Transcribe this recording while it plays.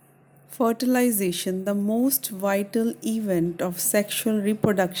Fertilization, the most vital event of sexual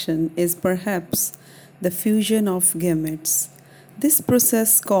reproduction, is perhaps the fusion of gametes. This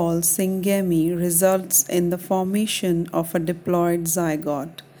process, called syngamy, results in the formation of a diploid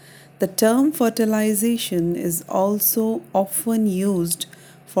zygote. The term fertilization is also often used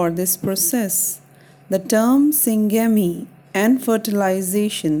for this process. The term syngamy and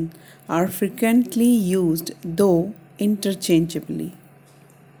fertilization are frequently used, though interchangeably.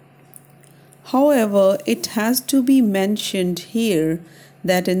 However, it has to be mentioned here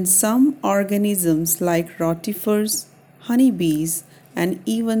that in some organisms like rotifers, honeybees, and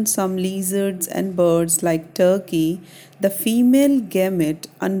even some lizards and birds like turkey, the female gamete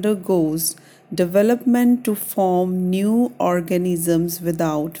undergoes development to form new organisms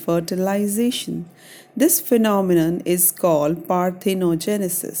without fertilization. This phenomenon is called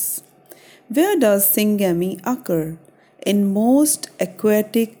parthenogenesis. Where does syngamy occur? In most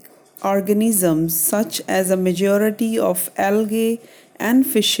aquatic organisms, such as a majority of algae and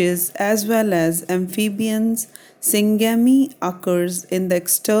fishes, as well as amphibians, syngamy occurs in the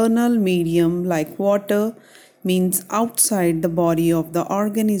external medium like water, means outside the body of the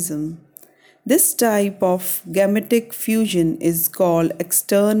organism. This type of gametic fusion is called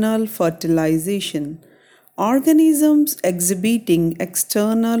external fertilization. Organisms exhibiting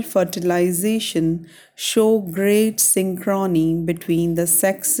external fertilization show great synchrony between the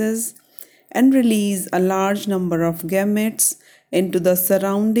sexes and release a large number of gametes into the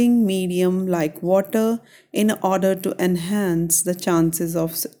surrounding medium like water in order to enhance the chances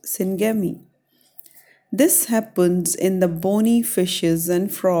of syngamy. This happens in the bony fishes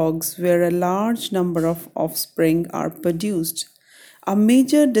and frogs where a large number of offspring are produced. A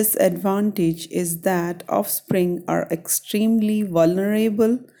major disadvantage is that offspring are extremely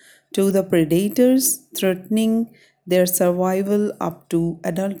vulnerable to the predators, threatening their survival up to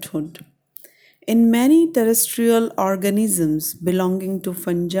adulthood. In many terrestrial organisms belonging to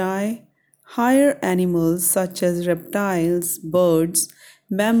fungi, higher animals such as reptiles, birds,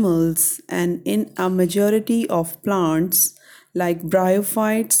 mammals, and in a majority of plants like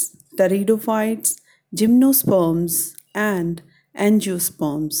bryophytes, pteridophytes, gymnosperms, and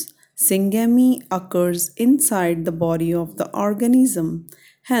angiosperms, syngamy occurs inside the body of the organism.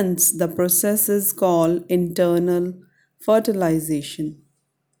 Hence, the process is called internal fertilization.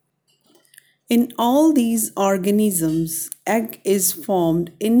 In all these organisms, egg is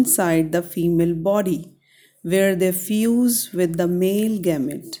formed inside the female body, where they fuse with the male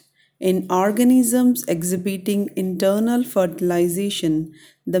gamete. In organisms exhibiting internal fertilization,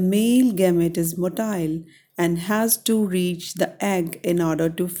 the male gamete is motile and has to reach the egg in order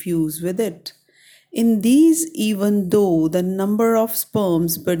to fuse with it. In these, even though the number of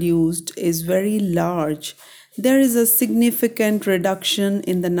sperms produced is very large, there is a significant reduction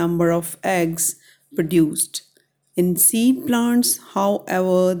in the number of eggs produced. In seed plants,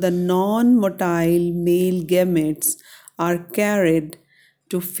 however, the non motile male gametes are carried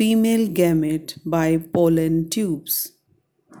to female gamete by pollen tubes.